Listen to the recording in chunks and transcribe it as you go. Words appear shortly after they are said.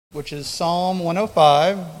which is Psalm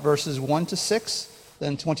 105, verses 1 to 6,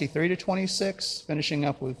 then 23 to 26, finishing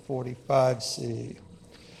up with 45c.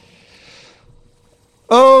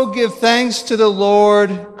 Oh, give thanks to the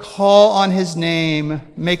Lord, call on his name,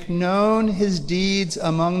 make known his deeds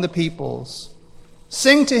among the peoples.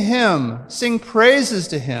 Sing to him, sing praises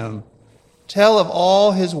to him, tell of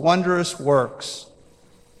all his wondrous works.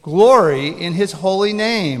 Glory in his holy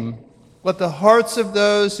name. Let the hearts of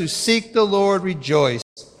those who seek the Lord rejoice.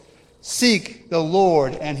 Seek the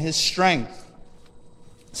Lord and his strength.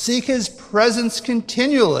 Seek his presence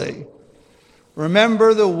continually.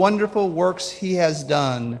 Remember the wonderful works he has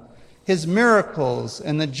done, his miracles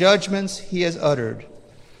and the judgments he has uttered.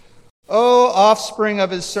 O offspring of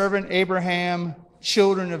his servant Abraham,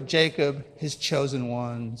 children of Jacob, his chosen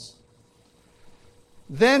ones.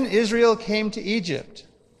 Then Israel came to Egypt.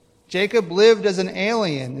 Jacob lived as an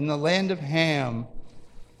alien in the land of Ham.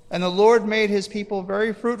 And the Lord made his people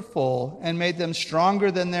very fruitful and made them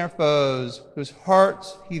stronger than their foes, whose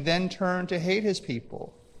hearts he then turned to hate his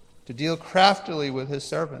people, to deal craftily with his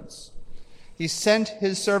servants. He sent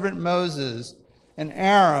his servant Moses and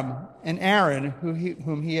Aaron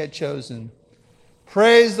whom he had chosen.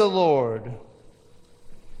 Praise the Lord.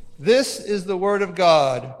 This is the word of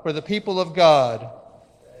God for the people of God.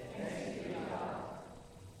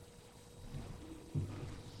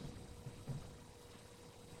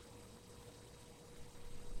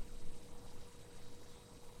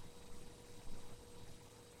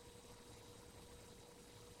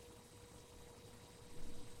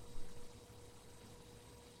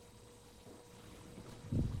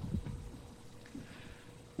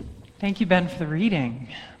 Thank you, Ben, for the reading.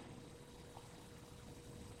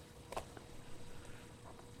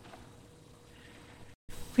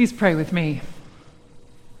 Please pray with me.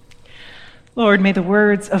 Lord, may the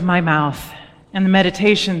words of my mouth and the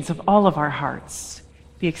meditations of all of our hearts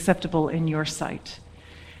be acceptable in your sight.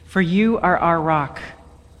 For you are our rock,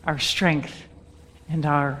 our strength, and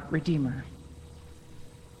our Redeemer.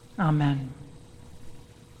 Amen.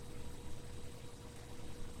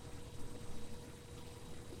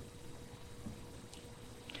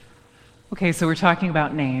 Okay, so we're talking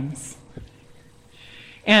about names.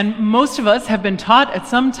 And most of us have been taught at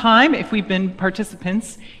some time, if we've been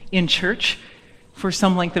participants in church for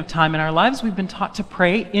some length of time in our lives, we've been taught to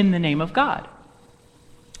pray in the name of God,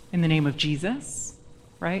 in the name of Jesus,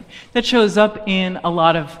 right? That shows up in a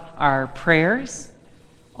lot of our prayers,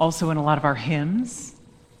 also in a lot of our hymns.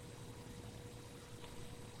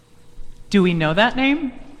 Do we know that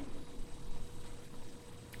name?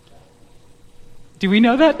 Do we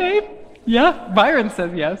know that name? Yeah, Byron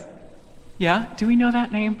says yes. Yeah, do we know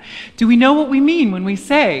that name? Do we know what we mean when we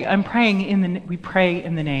say, we pray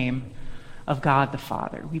in the name of God the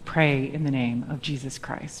Father. We pray in the name of Jesus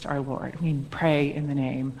Christ, our Lord. We pray in the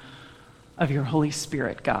name of your Holy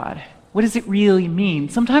Spirit, God. What does it really mean?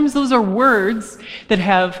 Sometimes those are words that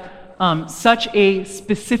have such a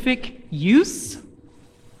specific use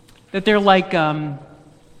that they're like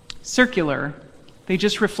circular. They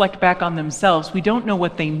just reflect back on themselves. We don't know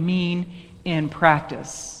what they mean in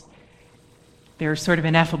practice. They're sort of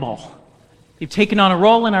ineffable. They've taken on a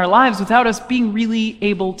role in our lives without us being really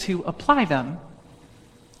able to apply them.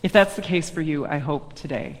 If that's the case for you, I hope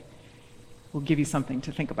today will give you something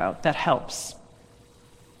to think about that helps.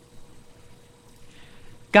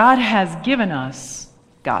 God has given us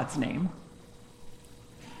God's name.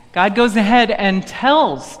 God goes ahead and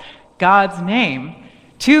tells God's name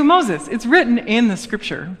to Moses. It's written in the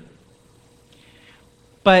scripture.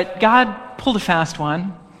 But God pulled a fast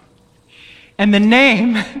one. And the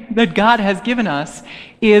name that God has given us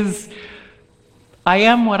is, I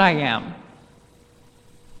am what I am.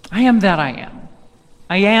 I am that I am.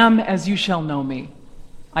 I am as you shall know me.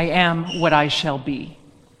 I am what I shall be.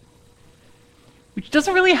 Which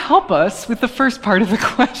doesn't really help us with the first part of the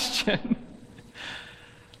question.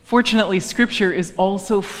 Fortunately, Scripture is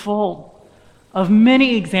also full of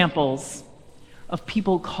many examples of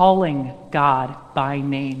people calling God by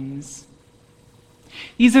names.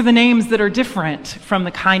 These are the names that are different from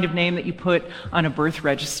the kind of name that you put on a birth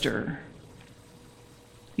register.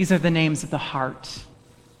 These are the names of the heart,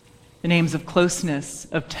 the names of closeness,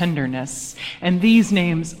 of tenderness, and these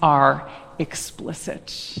names are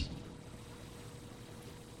explicit.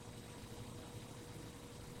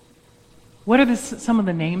 What are some of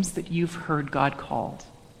the names that you've heard God called?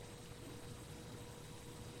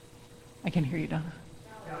 I can hear you, Donna.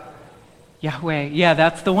 Yahweh. Yeah,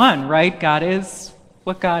 that's the one, right? God is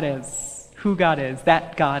what God is, who God is,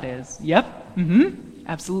 that God is. Yep.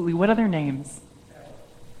 Absolutely. What other names?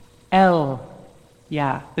 El.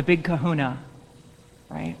 Yeah, the big kahuna,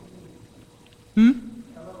 right?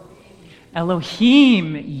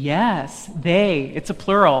 Elohim, yes, they. It's a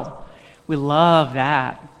plural. We love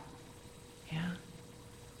that. Yeah.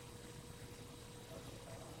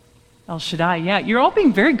 El Shaddai, yeah. You're all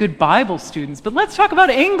being very good Bible students, but let's talk about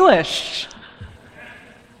English.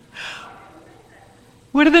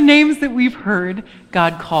 What are the names that we've heard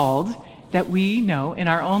God called that we know in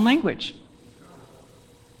our own language?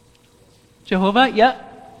 Jehovah, yeah.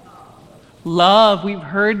 Love, we've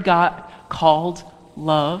heard God called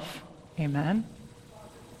love. Amen.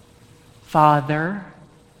 Father,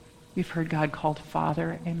 we've heard God called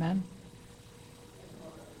Father. Amen.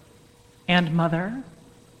 And Mother.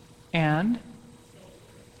 And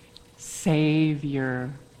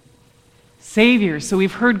Savior. Savior. So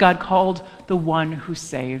we've heard God called the one who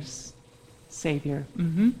saves. Savior.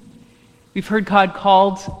 We've heard God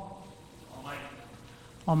called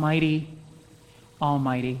Almighty.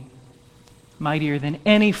 Almighty. Mightier than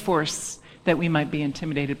any force that we might be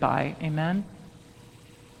intimidated by. Amen.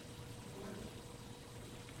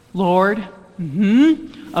 Lord.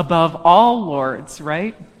 Above all lords,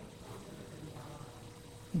 right?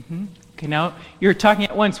 Okay, now you're talking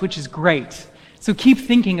at once, which is great. So keep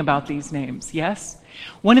thinking about these names, yes?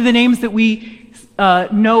 One of the names that we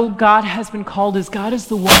know God has been called is God is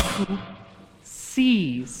the one who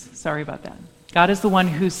sees. Sorry about that. God is the one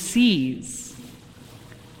who sees.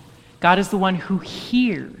 God is the one who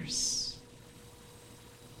hears.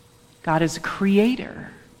 God is a creator.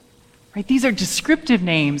 Right? These are descriptive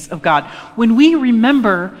names of God. When we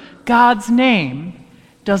remember God's name,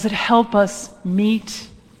 does it help us meet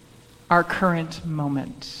our current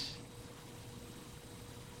moment?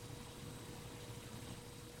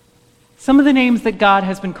 Some of the names that God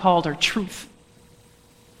has been called are truth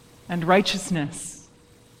and righteousness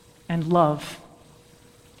and love.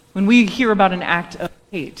 When we hear about an act of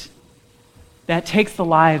hate that takes the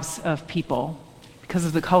lives of people because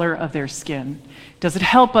of the color of their skin, does it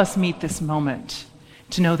help us meet this moment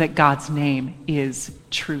to know that God's name is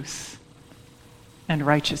truth and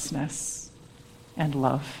righteousness and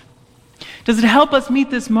love? Does it help us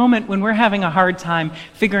meet this moment when we're having a hard time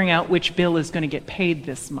figuring out which bill is going to get paid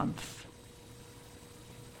this month?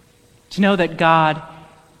 To know that God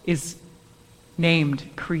is named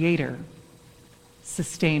Creator,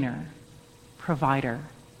 Sustainer, Provider.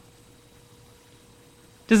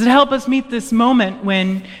 Does it help us meet this moment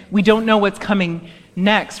when we don't know what's coming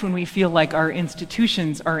next, when we feel like our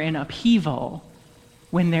institutions are in upheaval,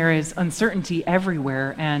 when there is uncertainty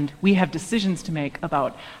everywhere and we have decisions to make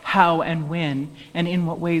about how and when and in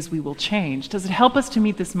what ways we will change? Does it help us to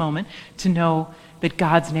meet this moment to know that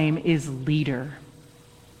God's name is Leader,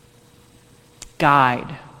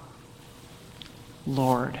 Guide,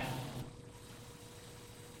 Lord?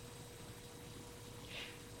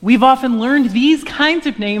 We've often learned these kinds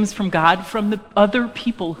of names from God from the other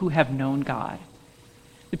people who have known God.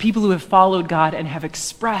 The people who have followed God and have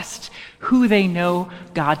expressed who they know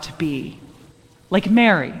God to be. Like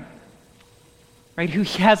Mary, right, who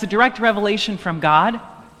has a direct revelation from God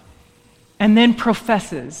and then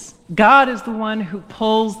professes God is the one who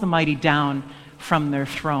pulls the mighty down from their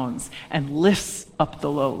thrones and lifts up the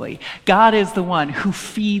lowly. God is the one who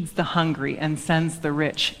feeds the hungry and sends the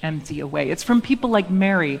rich empty away. It's from people like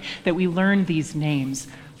Mary that we learn these names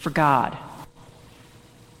for God.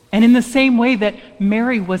 And in the same way that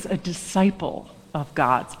Mary was a disciple of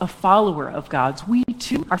God's, a follower of God's, we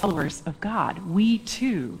too are followers of God. We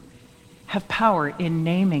too have power in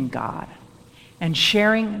naming God and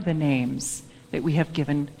sharing the names that we have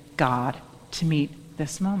given God to meet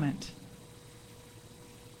this moment.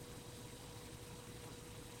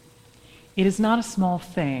 It is not a small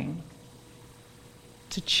thing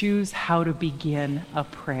to choose how to begin a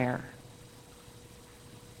prayer.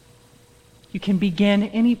 You can begin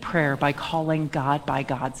any prayer by calling God by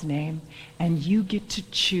God's name, and you get to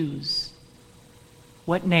choose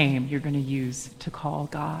what name you're going to use to call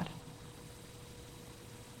God.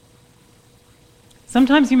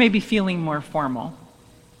 Sometimes you may be feeling more formal.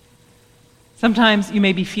 Sometimes you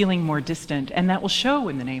may be feeling more distant, and that will show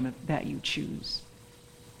in the name that you choose.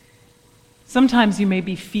 Sometimes you may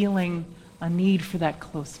be feeling a need for that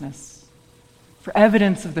closeness, for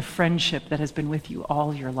evidence of the friendship that has been with you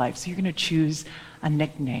all your life. So you're going to choose a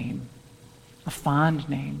nickname, a fond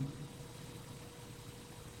name.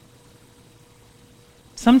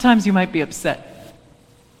 Sometimes you might be upset,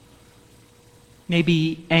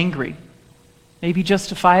 maybe angry, maybe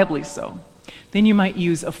justifiably so. Then you might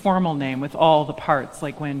use a formal name with all the parts,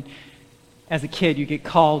 like when, as a kid, you get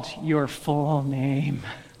called your full name.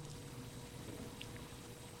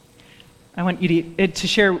 I want you to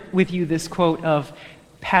share with you this quote of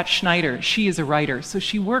Pat Schneider. She is a writer, so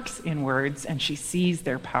she works in words and she sees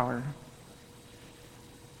their power.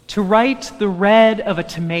 To write the red of a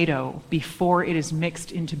tomato before it is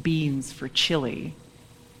mixed into beans for chili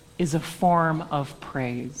is a form of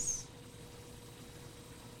praise.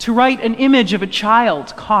 To write an image of a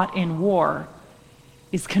child caught in war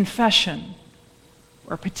is confession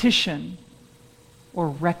or petition or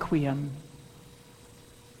requiem.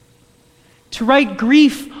 To write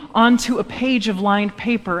grief onto a page of lined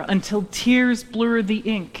paper until tears blur the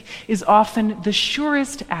ink is often the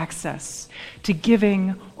surest access to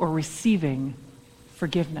giving or receiving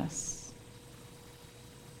forgiveness.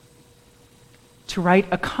 To write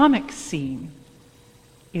a comic scene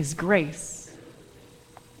is grace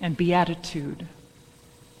and beatitude.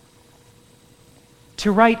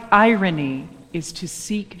 To write irony is to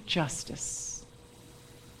seek justice.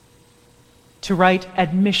 To write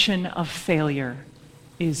admission of failure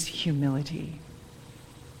is humility.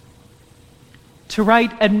 To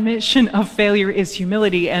write admission of failure is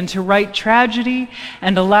humility, and to write tragedy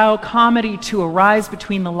and allow comedy to arise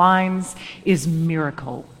between the lines is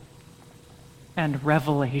miracle and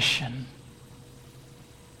revelation.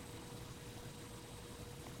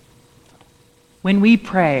 When we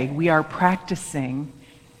pray, we are practicing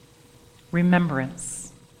remembrance.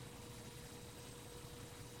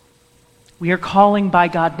 We are calling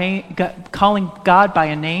God by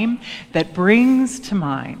a name that brings to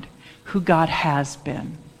mind who God has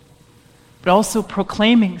been, but also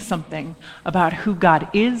proclaiming something about who God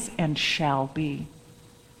is and shall be.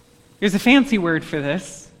 There's a fancy word for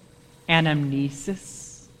this,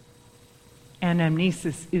 anamnesis.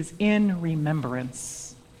 Anamnesis is in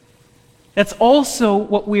remembrance. That's also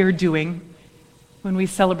what we are doing when we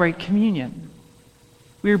celebrate communion.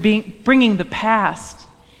 We are bringing the past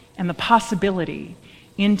and the possibility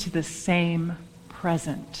into the same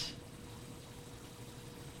present.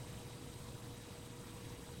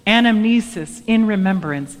 Anamnesis, in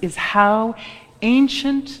remembrance, is how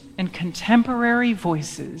ancient and contemporary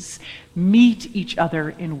voices meet each other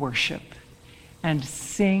in worship and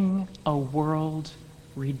sing a world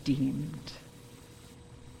redeemed.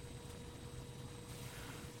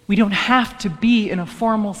 We don't have to be in a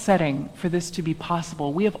formal setting for this to be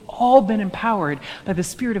possible. We have all been empowered by the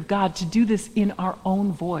Spirit of God to do this in our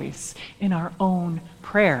own voice, in our own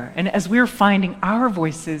prayer. And as we're finding our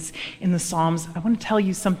voices in the Psalms, I want to tell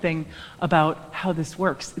you something about how this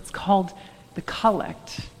works. It's called the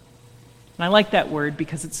collect. And I like that word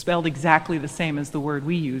because it's spelled exactly the same as the word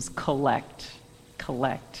we use, collect.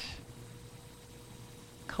 Collect.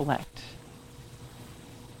 Collect.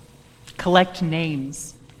 Collect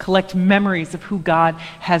names. Collect memories of who God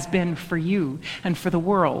has been for you and for the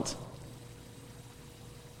world.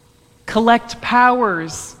 Collect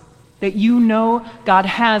powers that you know God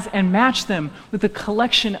has and match them with a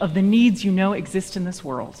collection of the needs you know exist in this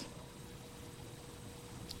world.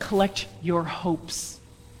 Collect your hopes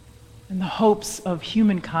and the hopes of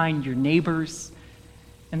humankind, your neighbors,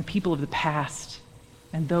 and the people of the past,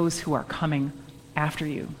 and those who are coming after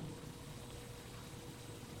you.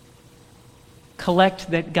 Collect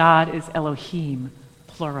that God is Elohim,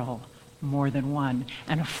 plural, more than one,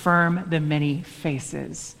 and affirm the many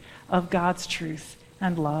faces of God's truth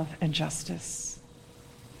and love and justice.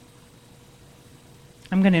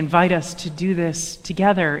 I'm going to invite us to do this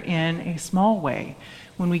together in a small way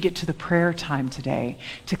when we get to the prayer time today,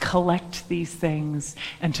 to collect these things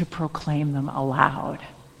and to proclaim them aloud.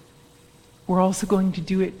 We're also going to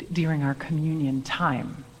do it during our communion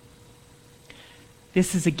time.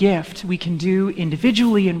 This is a gift we can do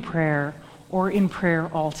individually in prayer or in prayer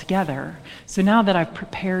all together. So now that I've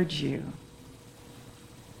prepared you,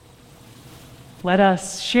 let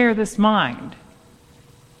us share this mind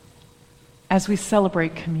as we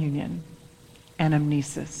celebrate communion,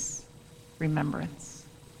 anamnesis, remembrance.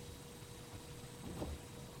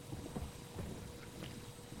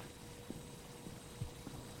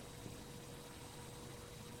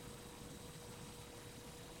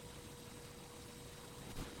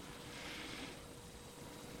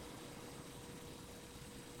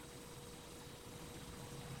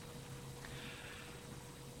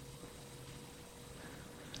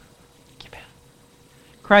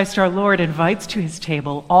 Christ our Lord invites to his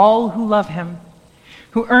table all who love him,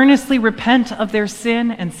 who earnestly repent of their sin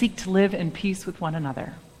and seek to live in peace with one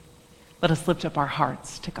another. Let us lift up our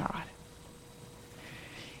hearts to God.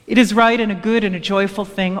 It is right and a good and a joyful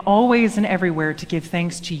thing, always and everywhere, to give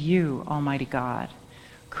thanks to you, Almighty God,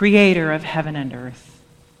 creator of heaven and earth.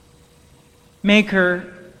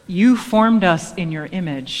 Maker, you formed us in your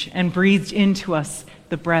image and breathed into us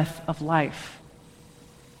the breath of life.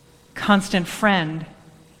 Constant friend,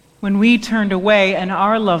 when we turned away and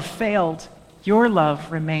our love failed, your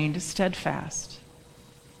love remained steadfast.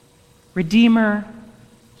 Redeemer,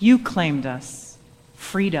 You claimed us,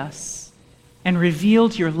 freed us, and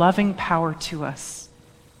revealed your loving power to us,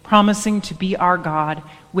 promising to be our God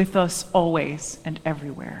with us always and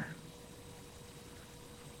everywhere.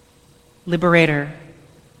 Liberator,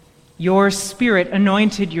 your Spirit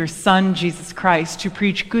anointed your Son, Jesus Christ, to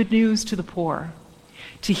preach good news to the poor,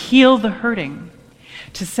 to heal the hurting,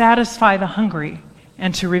 to satisfy the hungry,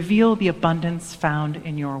 and to reveal the abundance found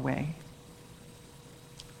in your way.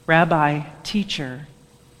 Rabbi, teacher,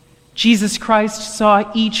 Jesus Christ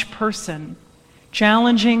saw each person,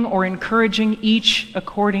 challenging or encouraging each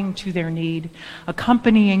according to their need,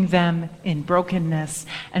 accompanying them in brokenness,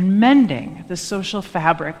 and mending the social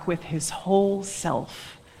fabric with his whole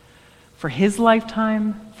self, for his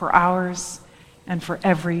lifetime, for ours, and for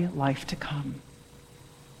every life to come.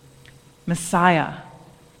 Messiah,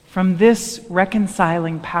 from this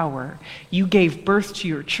reconciling power, you gave birth to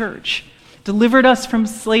your church, delivered us from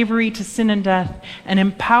slavery to sin and death, and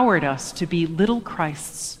empowered us to be little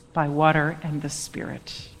Christs by water and the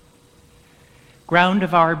Spirit. Ground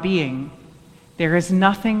of our being, there is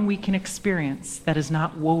nothing we can experience that is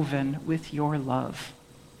not woven with your love,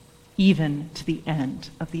 even to the end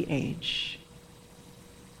of the age.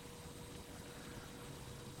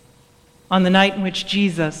 On the night in which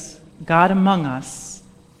Jesus, God among us,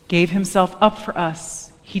 gave himself up for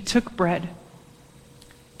us, he took bread,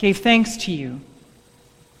 gave thanks to you,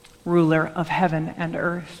 ruler of heaven and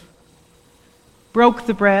earth, broke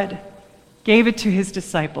the bread, gave it to his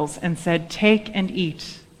disciples, and said, "Take and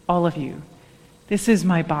eat, all of you. This is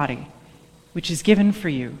my body, which is given for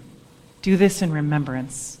you. Do this in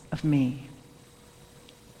remembrance of me."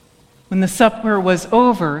 When the supper was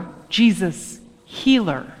over, Jesus,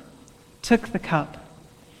 healer, took the cup,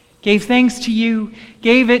 gave thanks to you,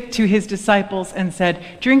 gave it to his disciples, and said,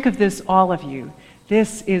 "Drink of this, all of you.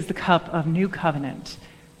 This is the cup of new covenant,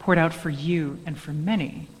 poured out for you and for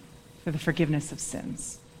many for the forgiveness of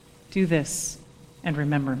sins. Do this and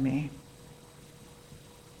remember me."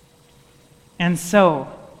 And so,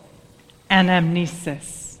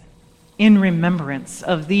 anamnesis, in remembrance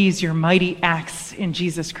of these your mighty acts in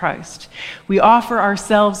Jesus Christ, we offer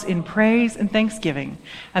ourselves in praise and thanksgiving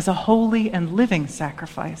as a holy and living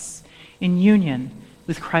sacrifice in union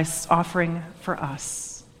with Christ's offering for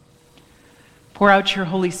us. Pour out your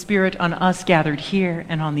Holy Spirit on us gathered here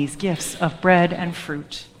and on these gifts of bread and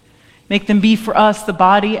fruit. Make them be for us the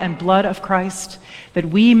body and blood of Christ, that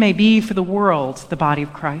we may be for the world the body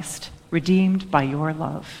of Christ, redeemed by your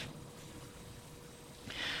love.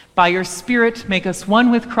 By your Spirit, make us one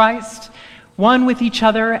with Christ, one with each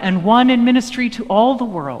other, and one in ministry to all the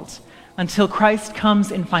world, until Christ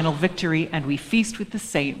comes in final victory and we feast with the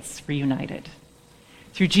saints reunited.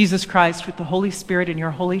 Through Jesus Christ, with the Holy Spirit in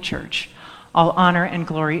your holy church, all honor and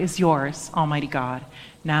glory is yours, Almighty God,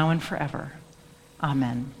 now and forever.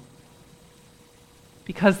 Amen.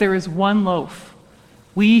 Because there is one loaf,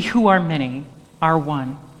 we who are many are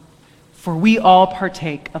one, for we all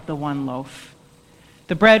partake of the one loaf.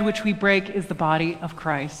 The bread which we break is the body of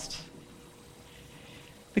Christ.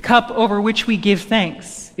 The cup over which we give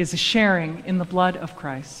thanks is a sharing in the blood of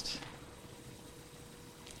Christ.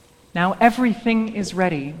 Now everything is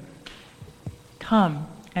ready. Come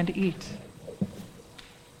and eat.